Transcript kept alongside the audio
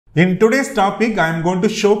In today's topic, I am going to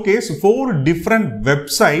showcase 4 different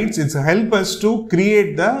websites. It's help us to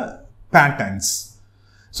create the patterns.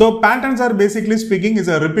 So patterns are basically speaking is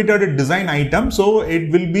a repeated design item. So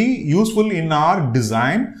it will be useful in our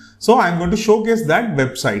design. So I'm going to showcase that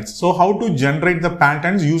websites. So how to generate the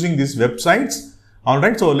patterns using these websites.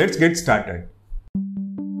 Alright, so let's get started.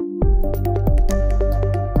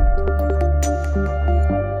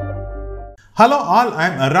 Hello all, I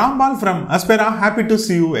am Rambal from Aspira. Happy to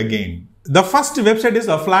see you again. The first website is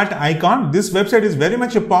a Flaticon. This website is very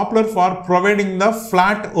much popular for providing the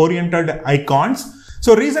flat oriented icons.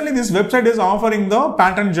 So recently this website is offering the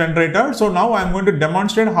pattern generator. So now I am going to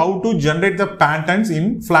demonstrate how to generate the patterns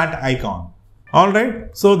in Flaticon.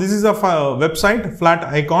 Alright, so this is a website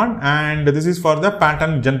Flaticon and this is for the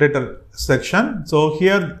pattern generator section. So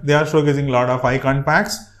here they are showcasing a lot of icon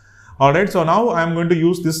packs. Alright, so now I am going to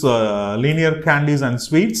use this linear candies and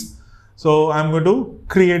sweets. So I am going to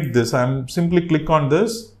create this. I am simply click on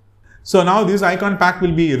this. So now this icon pack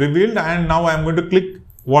will be revealed and now I am going to click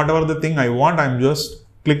whatever the thing I want. I am just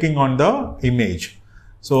clicking on the image.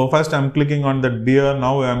 So first I am clicking on the deer.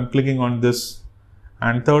 Now I am clicking on this,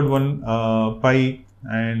 and third one pie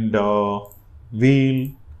and wheel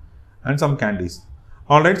and some candies.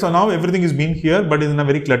 Alright, so now everything is being here but in a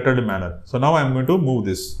very cluttered manner. So now I am going to move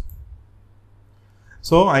this.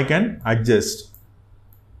 So I can adjust,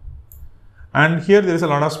 and here there is a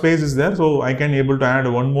lot of space is there, so I can able to add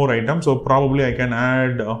one more item. So probably I can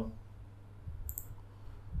add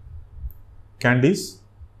candies.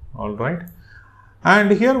 All right, and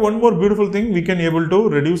here one more beautiful thing, we can able to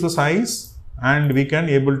reduce the size and we can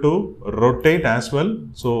able to rotate as well.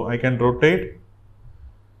 So I can rotate,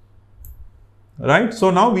 right? So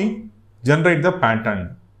now we generate the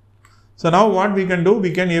pattern. So now what we can do,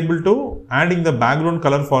 we can able to adding the background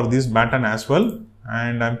color for this pattern as well,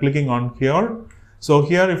 and I'm clicking on here. So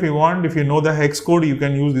here if you want, if you know the hex code, you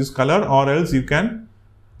can use this color, or else you can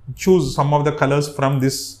choose some of the colors from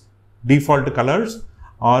this default colors,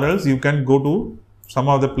 or else you can go to some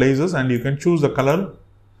of the places and you can choose the color.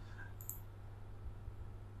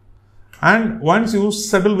 And once you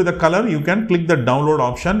settle with the color, you can click the download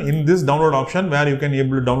option. In this download option, where you can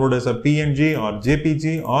able to download as a PNG or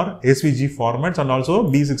JPG or SVG formats and also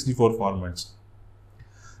B64 formats.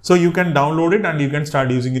 So you can download it and you can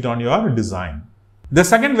start using it on your design. The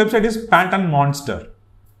second website is Patternmonster.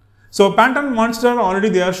 So Patternmonster, already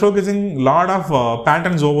they are showcasing a lot of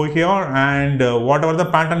patterns over here, and whatever the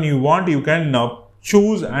pattern you want, you can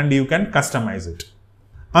choose and you can customize it.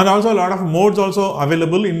 And also a lot of modes also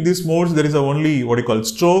available. In these modes, there is only what you call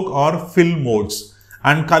stroke or fill modes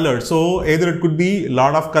and colors. So either it could be a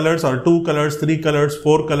lot of colors or 2 colors, 3 colors,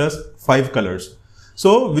 4 colors, 5 colors.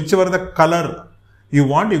 So whichever the color you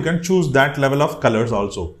want, you can choose that level of colors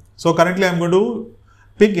also. So currently I'm going to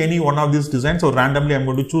pick any one of these designs. So randomly I'm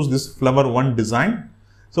going to choose this flower 1 design.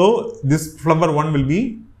 So this flower 1 will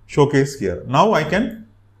be showcased here. Now I can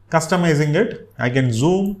customizing it. I can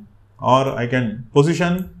zoom, or I can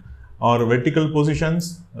position or vertical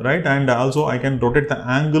positions, right? And also I can rotate the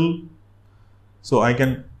angle. So I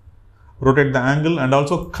can rotate the angle, and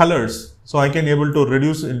also colors. So I can able to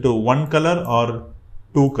reduce into 1 color or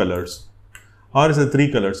 2 colors, or is it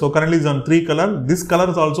 3 colors. So currently it's on 3 color. This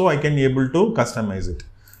colors also I can able to customize it.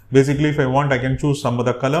 Basically if I want, I can choose some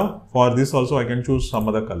other color. For this also I can choose some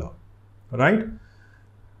other color, right?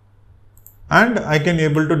 And I can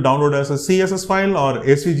able to download as a CSS file or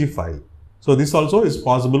SVG file. So this also is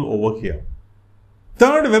possible over here.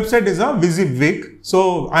 Third website is a Vizwig.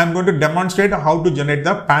 So I am going to demonstrate how to generate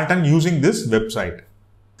the pattern using this website.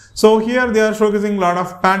 So here they are showcasing a lot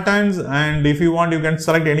of patterns, and if you want, you can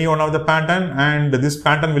select any one of the pattern and this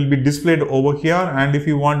pattern will be displayed over here. And if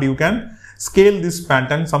you want, you can scale this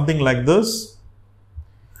pattern something like this.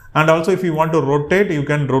 And also if you want to rotate, you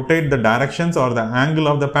can rotate the directions or the angle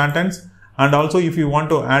of the patterns. And also if you want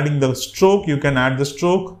to adding the stroke, you can add the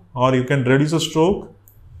stroke, or you can reduce the stroke,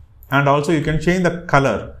 and also you can change the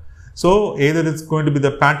color. So either it's going to be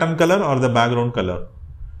the pattern color or the background color.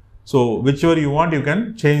 So whichever you want, you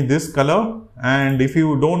can change this color. And if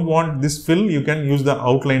you don't want this fill, you can use the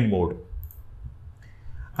outline mode.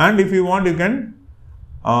 And if you want, you can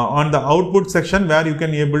on the output section, where you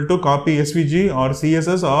can able to copy SVG or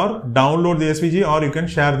CSS or download the SVG, or you can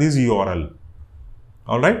share this URL.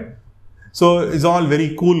 Alright. So it's all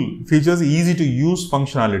very cool features, easy to use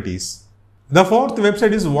functionalities. The fourth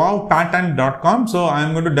website is Wowpatterns.com. So I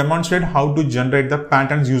am going to demonstrate how to generate the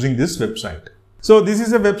patterns using this website. So this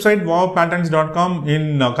is a website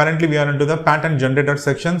Wowpatterns.com. Currently we are into the pattern generator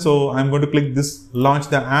section. So I'm going to click this launch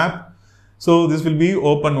the app. So this will be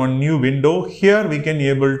open one new window. Here we can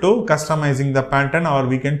able to customizing the pattern, or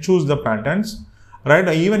we can choose the patterns, right?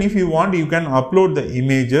 Even if you want, you can upload the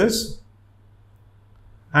images.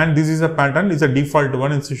 And this is a pattern, it's a default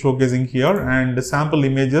one, it's showcasing here. And the sample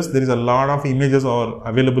images, there is a lot of images are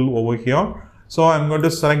available over here. So I'm going to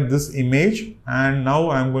select this image, and now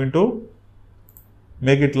I'm going to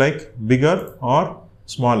make it like bigger or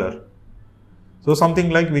smaller. So something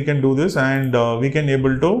like we can do this, and we can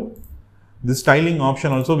able to, the styling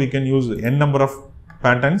option also we can use n number of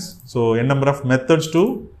patterns. So n number of methods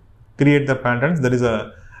to create the patterns. There is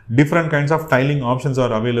a different kinds of tiling options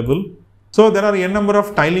are available. So there are n number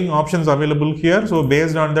of tiling options available here. So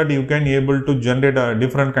based on that, you can able to generate a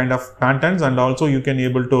different kind of patterns, and also you can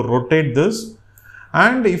able to rotate this.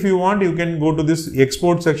 And if you want, you can go to this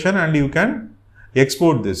export section and you can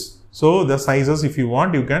export this. So the sizes, if you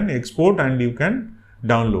want, you can export and you can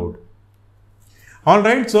download.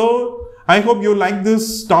 Alright, so I hope you like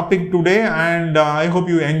this topic today, and I hope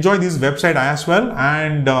you enjoy this website as well.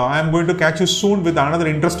 And I am going to catch you soon with another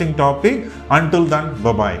interesting topic. Until then,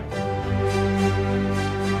 bye-bye.